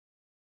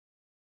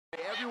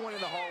Everyone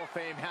in the Hall of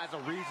Fame has a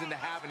reason to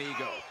have an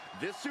ego.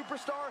 This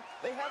superstar,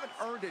 they haven't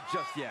earned it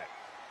just yet.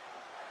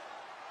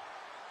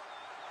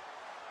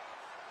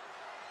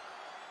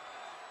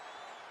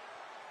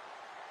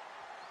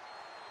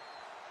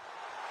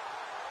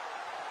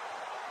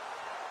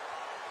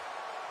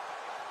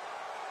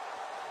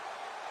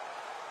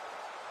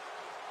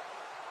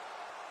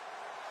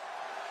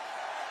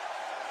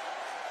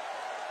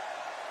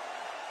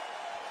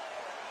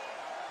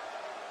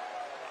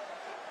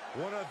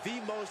 One of the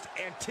most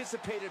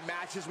anticipated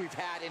matches we've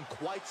had in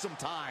quite some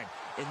time.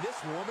 And this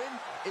woman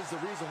is the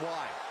reason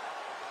why.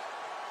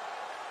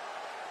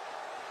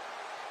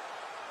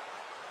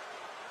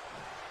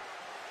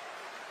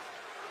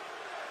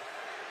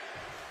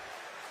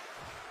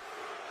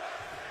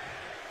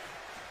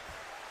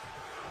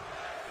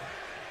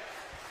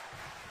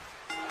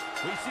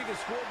 We see the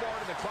scoreboard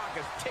and the clock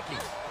is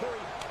ticking. Corey,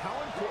 how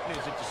important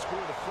is it to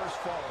score the first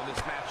fall in this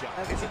matchup?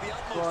 It's of the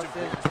utmost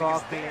importance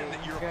because then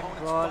your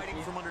opponent's fighting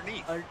from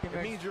underneath.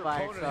 It means your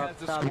opponent has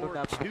to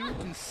score 2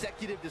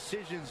 consecutive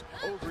decisions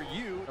over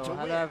you to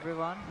win. Hello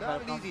everyone.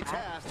 Not an easy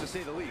task to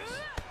say the least.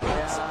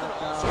 Something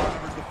also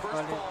remembers the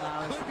first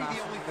fall could be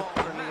the only fall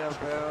in the match.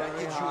 That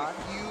gives you a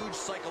huge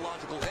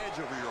psychological edge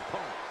over your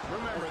opponent.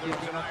 Remember, there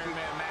was an Iron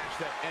Man match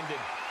that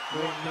ended 1-0.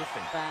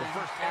 The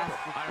first ever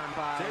Iron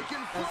Man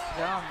taken from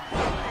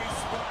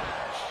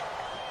splash.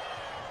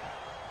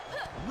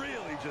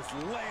 Really just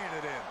laying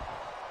it in.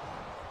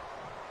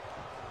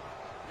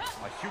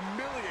 A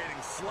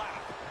humiliating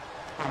slap.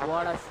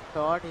 What a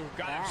start is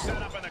Got that? him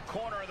set up in the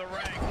corner of the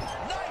ring.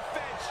 Knife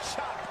edge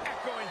chop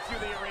echoing through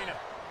the arena.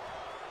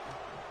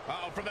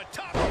 Uh-oh, from the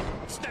top,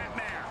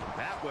 snapmare.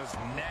 That was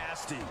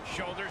nasty.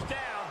 Shoulders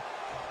down.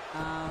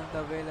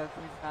 The way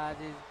Lakshmi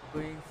Shahaji is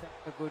doing such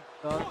a good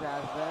job as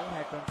well.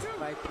 At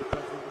 25%.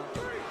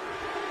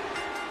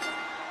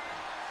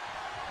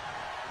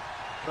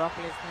 Brock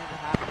Lesnar is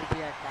happy to be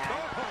attacked. Oh,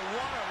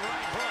 what a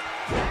right hook.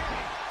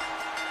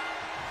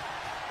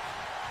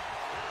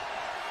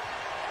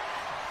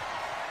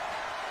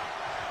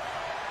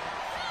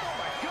 Oh,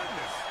 my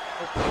goodness.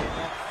 Okay,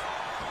 that's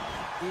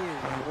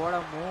what a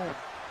move.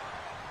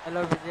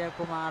 Hello, Vijay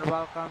Kumar.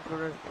 Welcome to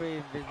the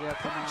stream, Vijay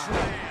Kumar.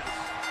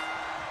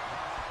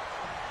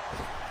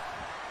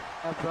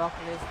 Brock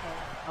Lesnar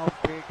now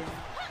waiting.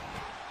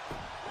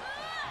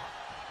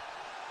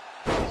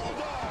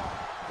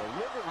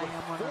 Delivered with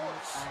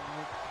force.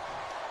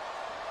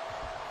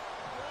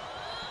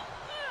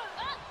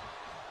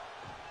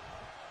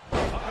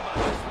 Talk about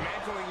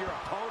dismantling your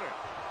opponent.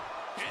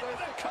 Into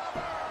the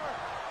cover.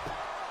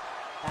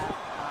 That's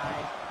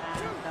right.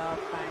 And a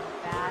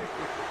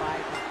fantastic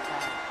fight is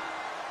that.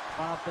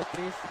 One of the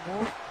best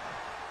moves.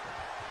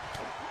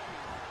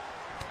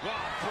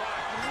 Brock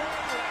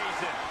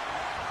lays it.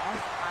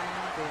 That's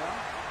final there.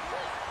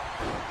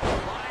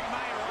 Flying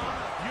Myron.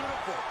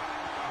 Beautiful.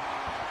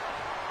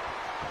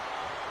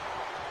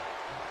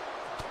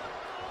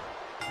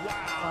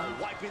 Wow,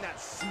 wiping that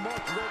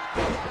smoke look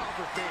off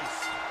her face.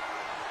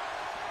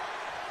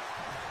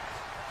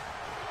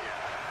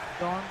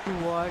 Don't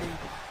worry.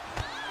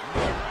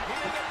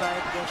 This fight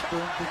is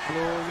going to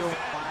blow your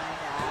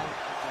mind out.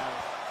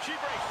 She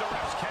breaks the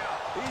ref's count.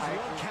 These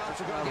one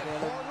counts are going to get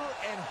harder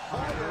and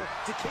harder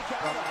to kick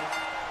out of.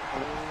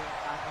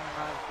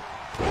 Nice.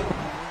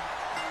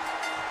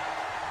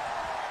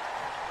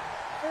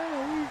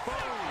 Oh,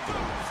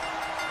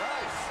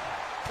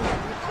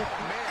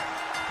 man.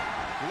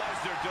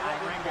 Lesnar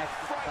delivering with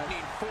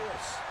frightening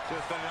force.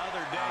 Just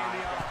another day in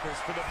the office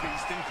for the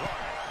Beast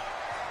incarnate.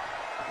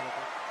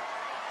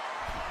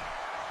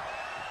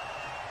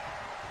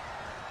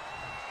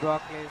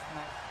 Brock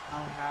Lesnar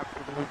now have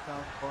to do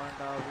some point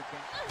of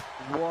weekend.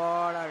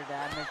 What a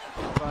damage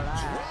for that.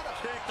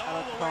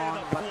 Hello, Tron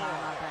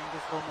Batana. Thank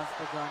you so much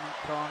for joining,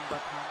 Tron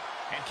Batana.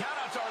 And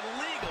countouts are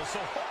legal, so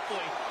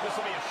hopefully this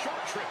will be a short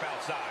trip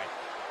outside.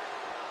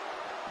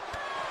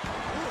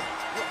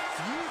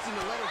 Refusing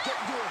to let her get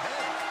into her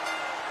head.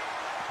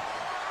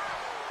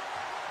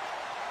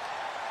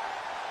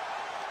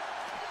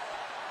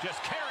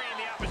 Just carrying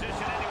the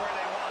opposition anywhere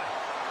they want it.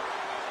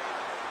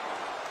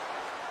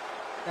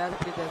 That's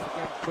the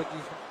escape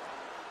position.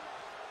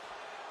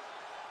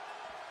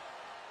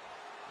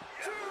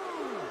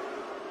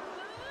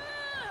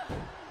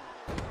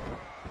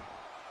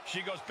 She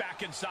goes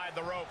back inside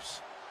the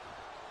ropes.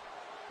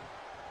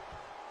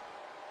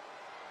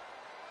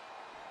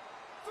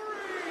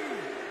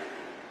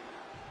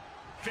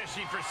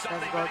 Fishing for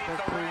something beneath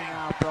the ring.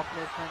 Brock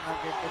Lesnar now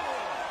gets it.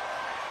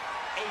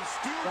 A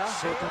steel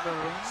chair,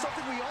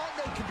 something we all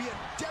know can be a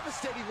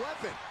devastating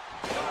weapon.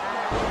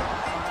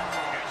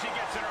 And she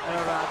gets in her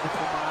Hello, Raj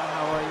Kumar.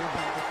 How are you?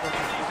 Thank you so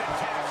much. These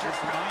attacks are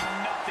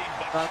smelling nothing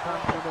but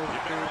Welcome to the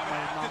You've been stream,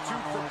 having Mahima aptitude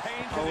for Manoj.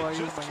 pain How are because it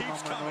you, just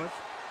keeps Mahima coming.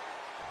 Manoj?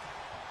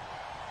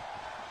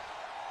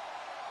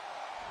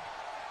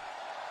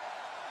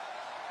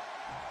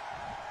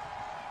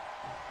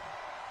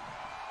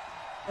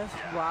 Yes,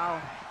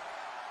 wow.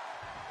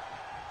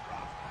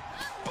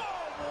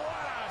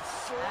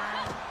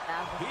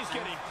 He's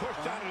getting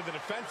pushed out into the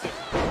defensive.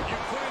 You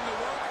put in the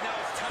work, now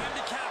it's time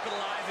to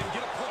capitalize and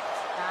get a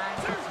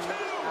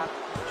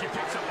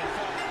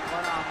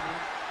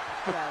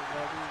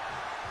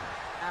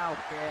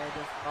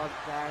just love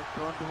that.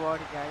 Don't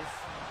worry, guys.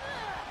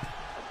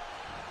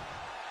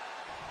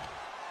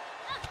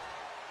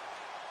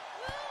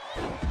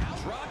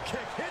 Drop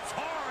kick hits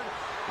hard,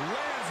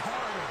 lands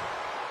harder.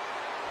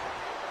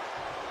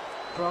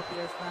 Brock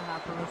Lesnar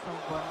happy with some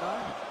wonder.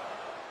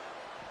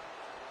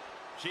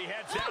 She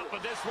heads out,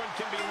 but this one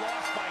can be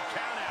lost by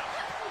countout.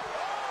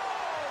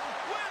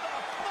 Oh, with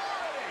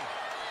authority.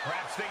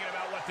 Perhaps thinking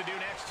about what to do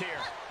next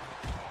here.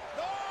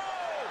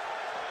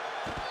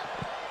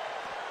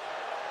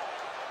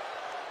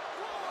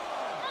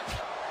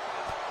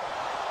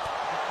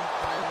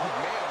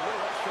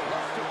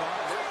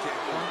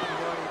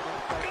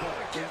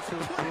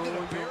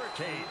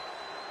 Barricade.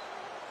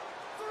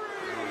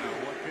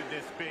 Oh, what could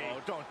this be? Oh,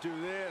 don't do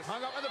this.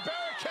 Hung up on the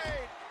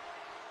barricade.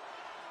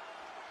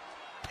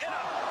 In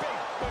a big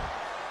boot.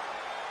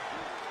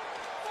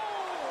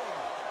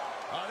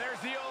 Oh,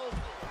 there's the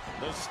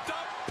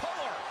stump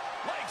puller.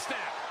 Leg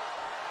snap.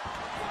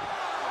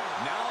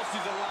 Now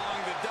she's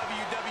allowing the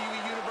WWE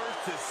Universe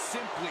to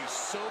simply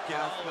soak it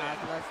all in.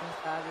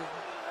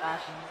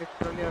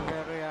 Literally a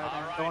very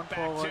hard, and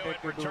don't forget it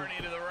to do.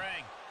 Returning to the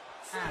ring.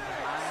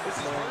 This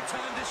is her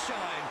time to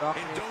shine,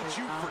 and don't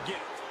you forget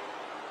it.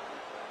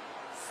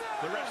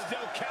 The ref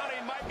still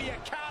counting, might be a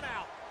count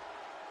out.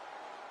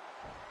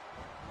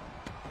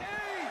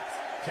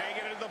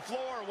 Taking it to the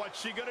floor,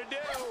 what's she gonna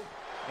do?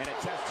 And a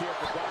test here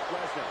for Brock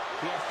Lesnar.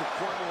 He has to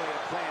formulate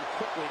a plan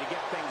quickly to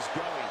get things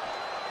going.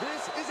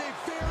 This is a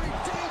very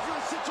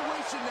dangerous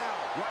situation now.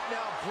 Right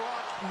now,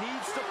 Brock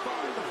needs to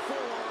find the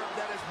form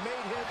that has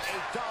made him a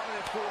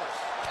dominant force.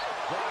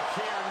 Brock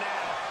here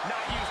now,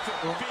 not used to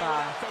being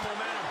without the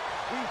momentum.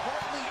 We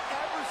hardly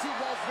ever see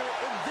Lesnar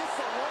in this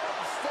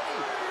alarmed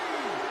state.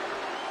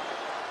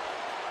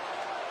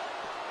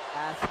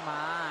 That's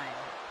mine.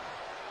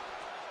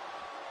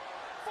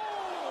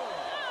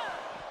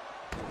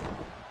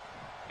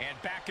 4. And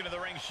back into the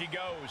ring she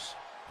goes.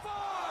 5.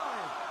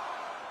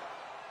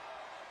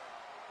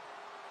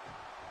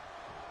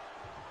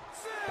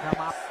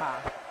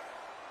 6.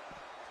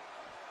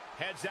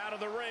 Heads out of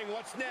the ring.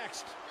 What's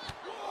next?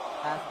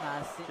 That's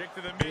nasty. Kick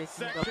to the Breaking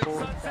midsection. the post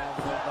Sunset.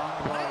 as well.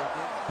 Don't worry.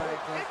 This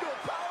fight Into a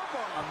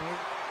powerbomb.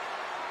 amazing.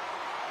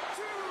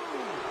 2.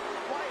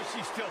 Why is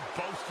she still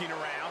boasting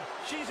around?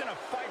 She's in a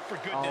fight, for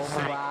Oh goodness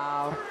sake.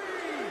 wow. 3.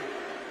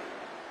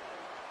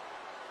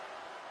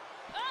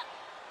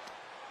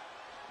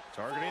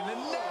 Targeting the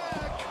neck.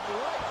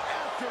 Right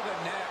after the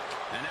neck.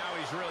 And now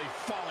he's really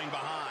falling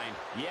behind.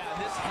 Yeah,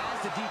 this has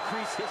to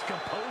decrease his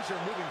composure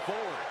moving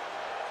forward.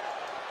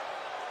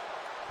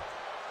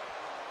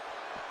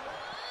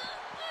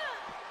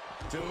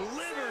 Delivered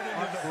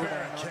into the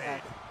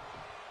barricade.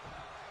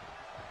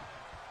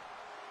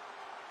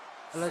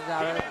 Hello, He may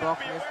Jared. not Brock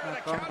be aware of Lesnar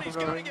the come count. to He's the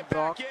got to ring. get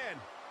Brock. back in.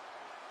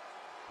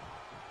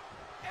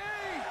 8.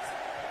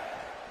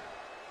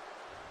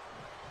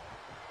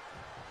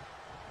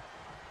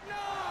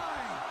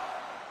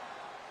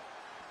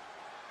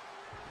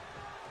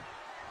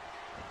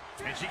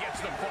 9. And she gets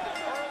the ball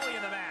early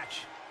in the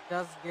match.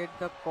 Just get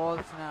the calls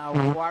now.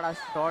 What a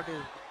shot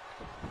is.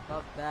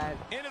 Love that.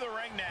 Into the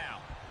ring now.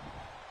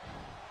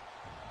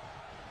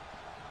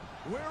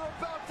 We're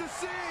about to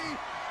see.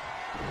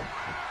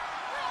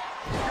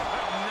 Good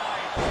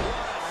night.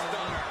 What a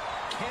stunner.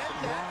 Can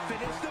that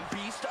finish the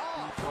beast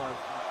off? 2.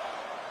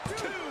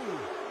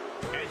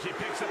 And she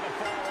picks up a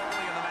fall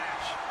early in the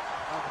match.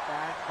 Love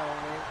that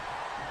always.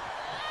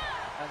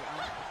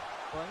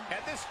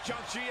 At this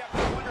juncture, you have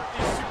to wonder if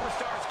these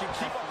superstars can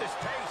keep up this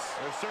pace.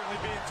 They're certainly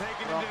being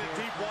taken into the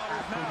deep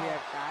waters now.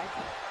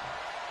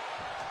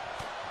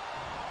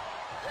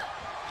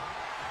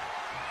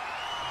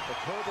 The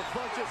cobra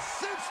punches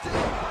cinched it.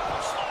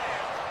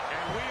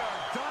 And we are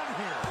done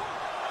here.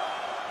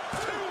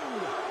 2.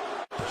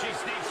 She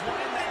sneaks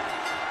one in there.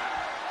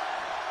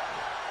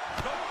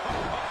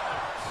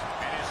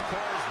 And his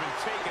core has been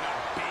taking a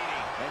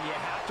beating. And you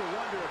have to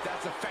wonder if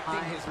that's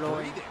affecting his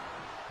Mind-blowing. breathing.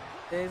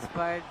 This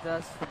fight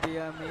just be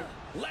a Lesnar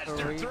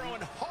mystery.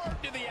 throwing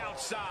hard to the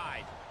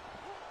outside.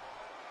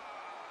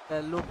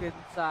 The look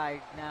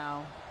inside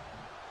now.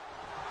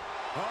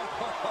 Oh,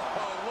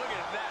 look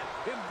at that.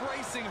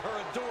 Embracing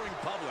her adoring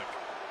public.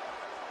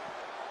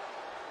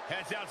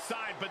 Heads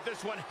outside, but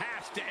this one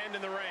has to end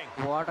in the ring.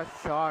 What a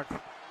shot.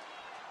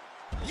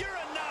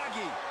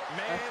 Uranagi.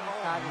 Man, Lesnar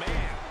oh started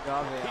man. his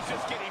job here. He's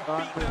just getting Don't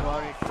beaten be on all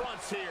worried.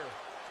 fronts here.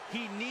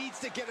 He needs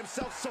to get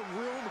himself some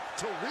room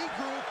to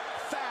regroup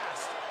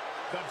fast.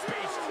 The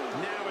beast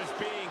now is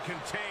being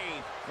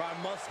contained. I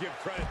must give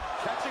credit.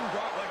 Catching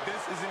Brock like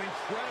this is an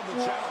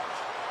incredible challenge.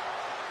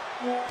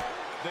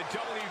 The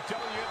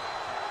WWE.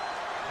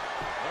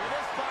 Look at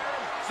this,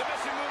 Byron.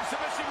 Submission move,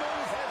 submission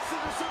move. That's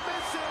super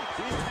submission.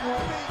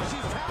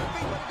 She's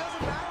tapping, but it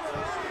doesn't matter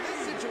at all in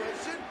this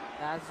situation.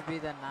 That's be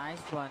the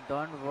nice one.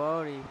 Don't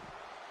worry.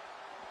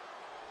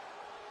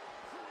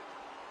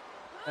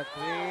 The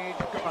great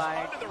Goes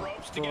fight under the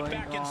ropes to get going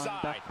back on the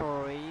inside.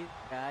 parade,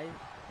 guys.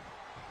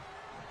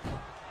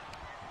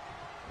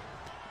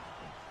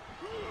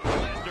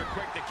 Lesnar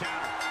quick to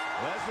counter.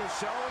 Lesnar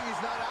showing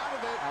he's not out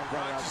of it.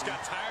 Brock just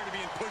got tired of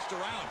being pushed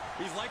around.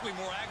 He's likely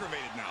more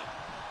aggravated now.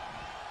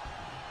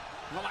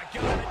 Oh my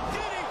God, a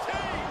DDT!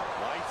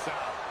 Lights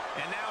out.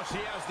 And now she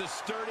has the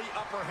sturdy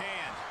upper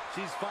hand.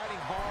 She's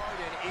fighting hard,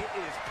 and it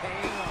is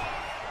paying off.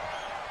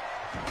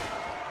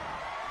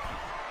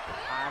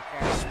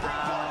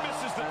 Now,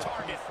 misses the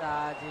target.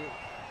 Shahaji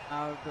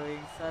now doing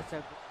such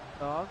a good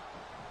job.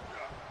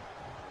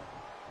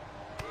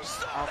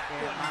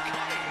 Okay,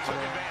 Took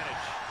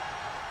advantage.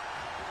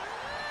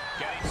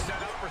 Getting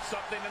set up for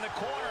something in the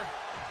corner.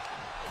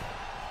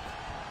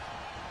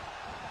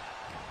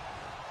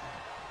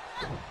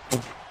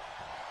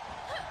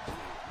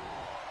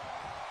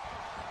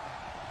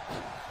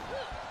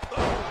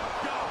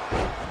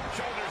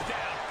 Shoulders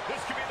down.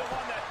 This could be the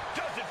one that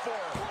does it for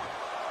her.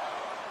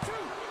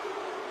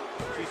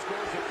 She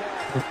scores the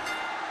fall.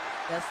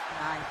 Just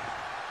nice.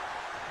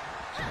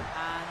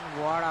 And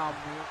what a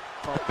move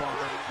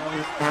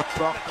performance.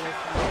 Brock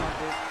Lesnar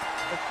did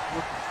a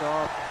good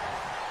job.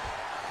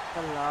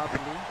 So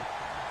lovely.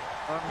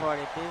 Don't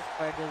worry, this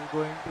fight is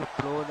going to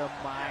blow the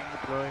mind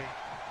blowing.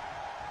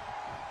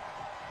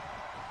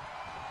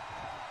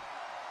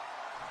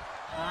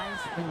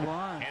 Nicely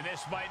won. And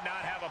this might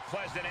not have a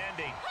pleasant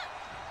ending.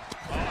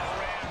 Oh,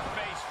 ran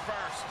face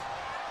first.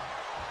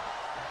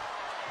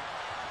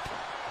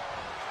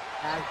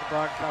 Has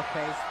got the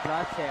face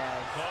clutches.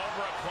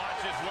 Cobra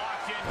clutch is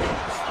locked in.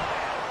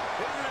 Slam.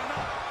 Is it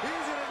enough?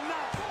 Is it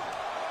enough?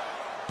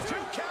 2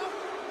 count.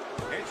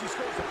 And she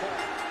scores the fall.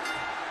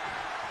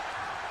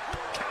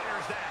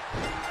 Counters that.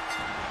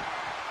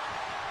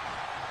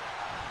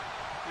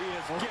 He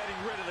is getting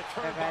rid of the The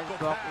guys turnbuckle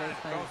Brock pad.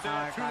 Lesnar Don't is say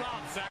now that too loud,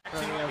 attacking. Zach. It's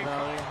She really might a be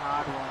very caught.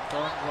 hard one.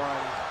 Don't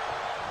worry.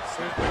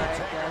 This might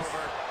just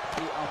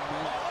be Oh,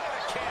 amazing. look at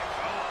the kick.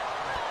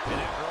 And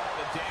after all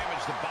the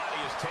damage the body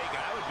has taken,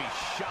 I would be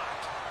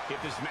shocked if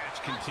this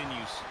match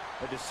continues.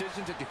 A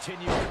decision to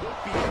continue could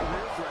be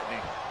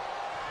career-threatening.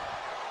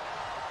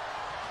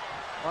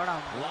 What a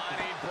move.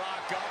 Lining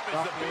Brock up. Is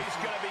Brock the beast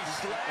going to be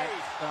slayed?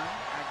 Stun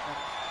at the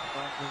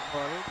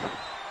body.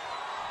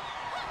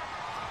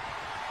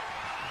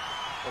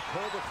 The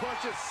Cobra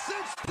clutches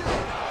cinched it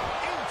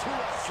into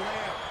a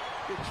slam.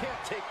 You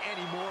can't take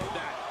any more of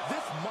that.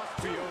 This must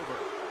be over.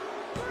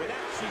 With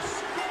that, she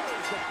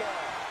scores the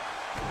ball.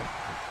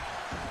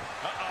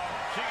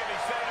 She can be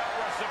set up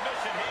for a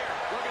submission here.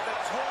 Look at the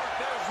torque.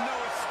 There's no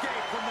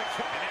escape from the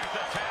kick. And there's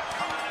the tap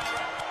coming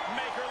out.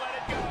 Make her let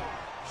it go.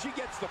 She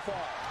gets the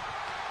fall.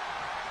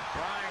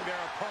 Prying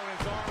their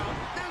opponent's arm out.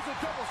 There's a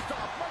double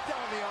stop right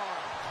down the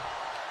arm.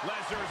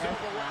 Lesnar is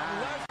overwhelmed.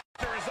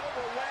 Lesnar is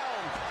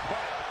overwhelmed.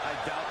 But I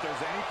doubt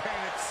there's any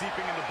panic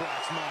seeping into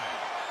Brock's mind.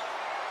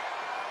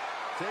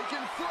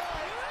 Taking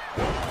flight.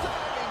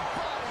 Diving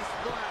body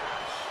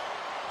splash.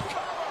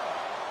 Cover.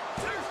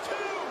 There's 2.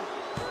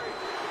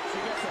 She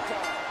gets the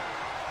fall.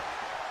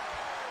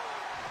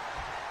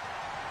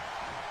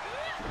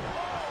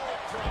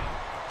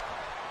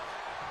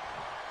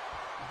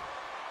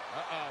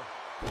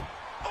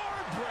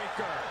 Arm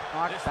breaker.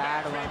 Not This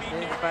bad match may one. be This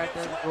nearing fight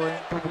its is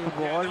limit. going to be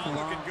wall Not one.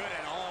 looking good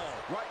at all.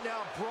 Right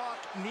now, Brock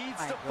needs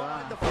My to find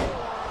God. the form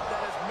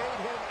that has made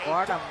him a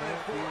What a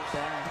dominant move he's force.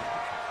 done.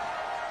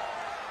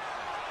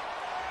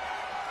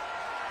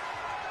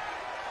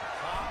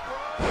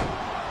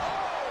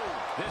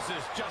 This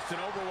is just an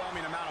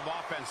overwhelming amount of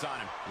offense on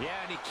him.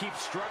 Yeah, and he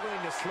keeps struggling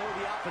to slow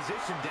the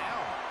opposition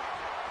down.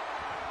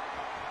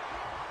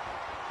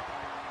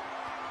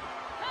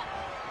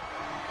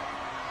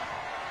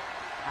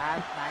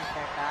 Has nice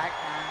attack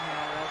and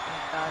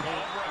Lesnar is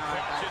Cobra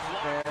clutch is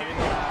locked very in.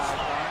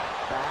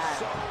 bad.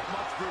 So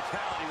much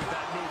brutality with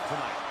that move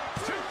tonight.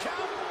 2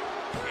 count.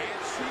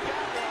 And she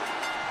got one.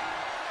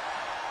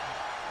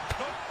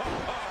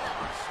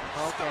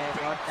 Okay,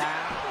 got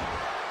down.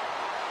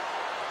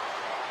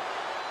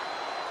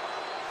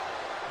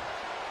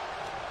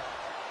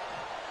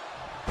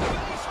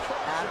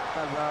 That's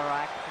the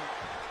variety.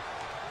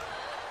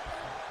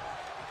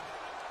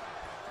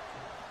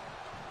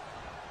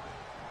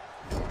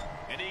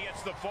 And he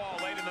gets the fall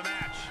late in the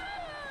match.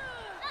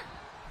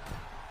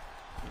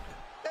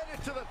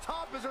 Headed to the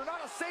top. Is there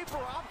not a safer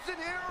option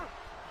here?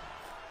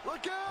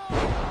 Look out!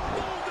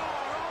 Bulldog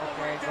all the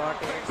way Okay, down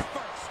got it. face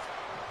first.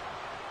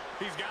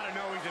 He's got to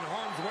know he's in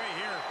harm's way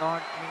here.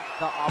 Don't miss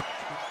the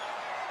option.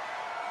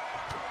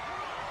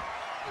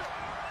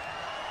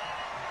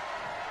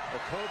 The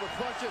Cobra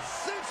clutches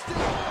cinched it.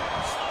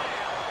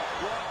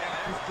 What an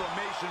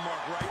exclamation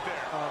mark right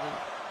there. Sorry.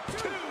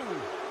 2.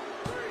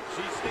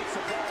 She sneaks a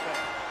ball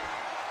there.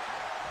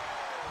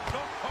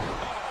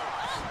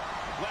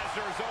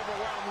 Lesnar is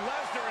overwhelmed.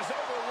 Lesnar is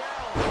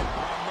overwhelmed. I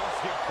must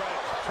give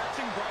credit.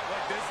 Catching Brock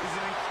like this is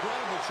an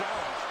incredible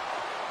challenge.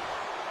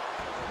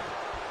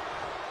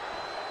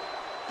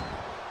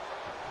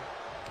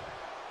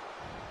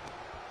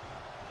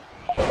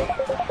 Put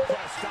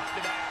a stop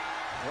to that.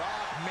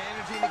 Brock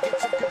managing to get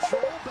some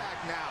control back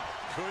now.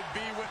 Could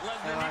be what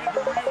Lesnar needed to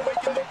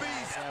reawaken the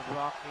beast. Yeah,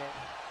 Brock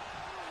Lesnar.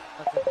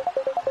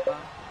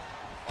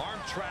 Arm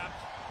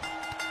trapped.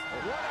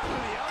 One after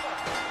the other.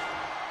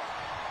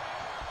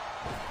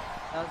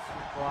 That's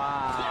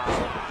wow.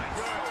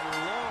 Good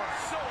Lord,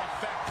 so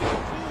effective.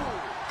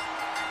 Ooh.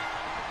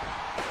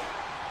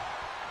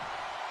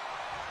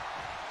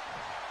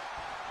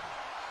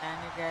 Can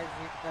you guys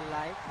hit the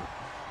like?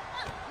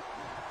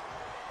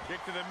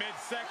 Kick to the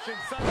midsection,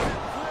 sunset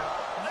flip.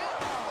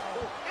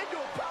 Oh, into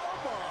a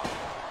powerbomb.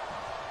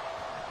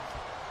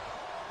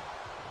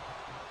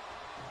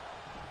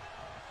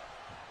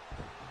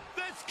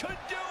 This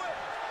could do it.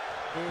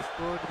 This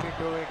could be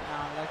do it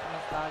now. Lakshmi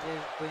Shahaji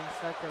is doing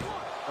such a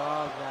good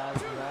job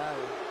as well.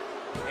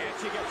 And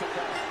she gets it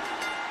down.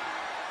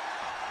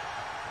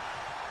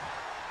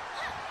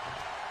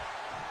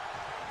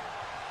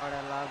 What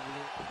a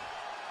lovely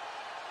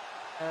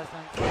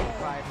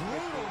fight.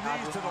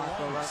 Knees to the lungs.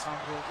 Welcome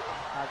to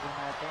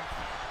Shahaji.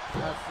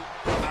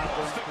 Not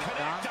going to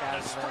dunk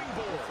as well.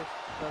 This is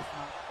just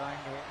not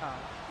joined here.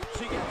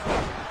 She gets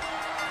it.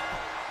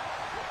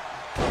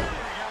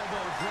 Big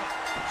elbow drop.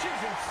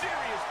 She's in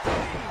serious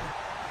pain.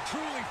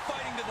 Truly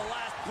fighting to the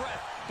last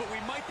breath, but we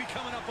might be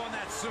coming up on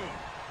that soon.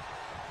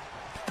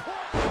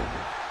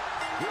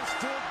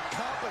 Withstood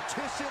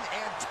competition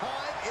and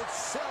time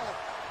itself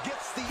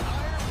gets the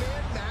Iron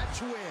Man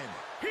match win.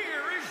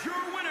 Here is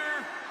your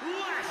winner,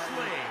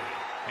 Lashley.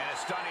 And a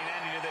stunning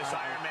ending to this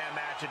Iron Man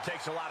match. It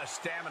takes a lot of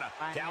stamina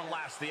to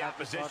outlast the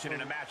opposition in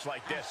a match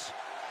like this.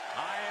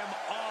 I am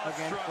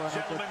awestruck,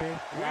 gentlemen.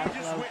 We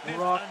just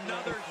witnessed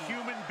another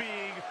human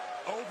being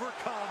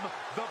overcome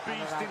the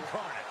beast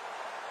incarnate.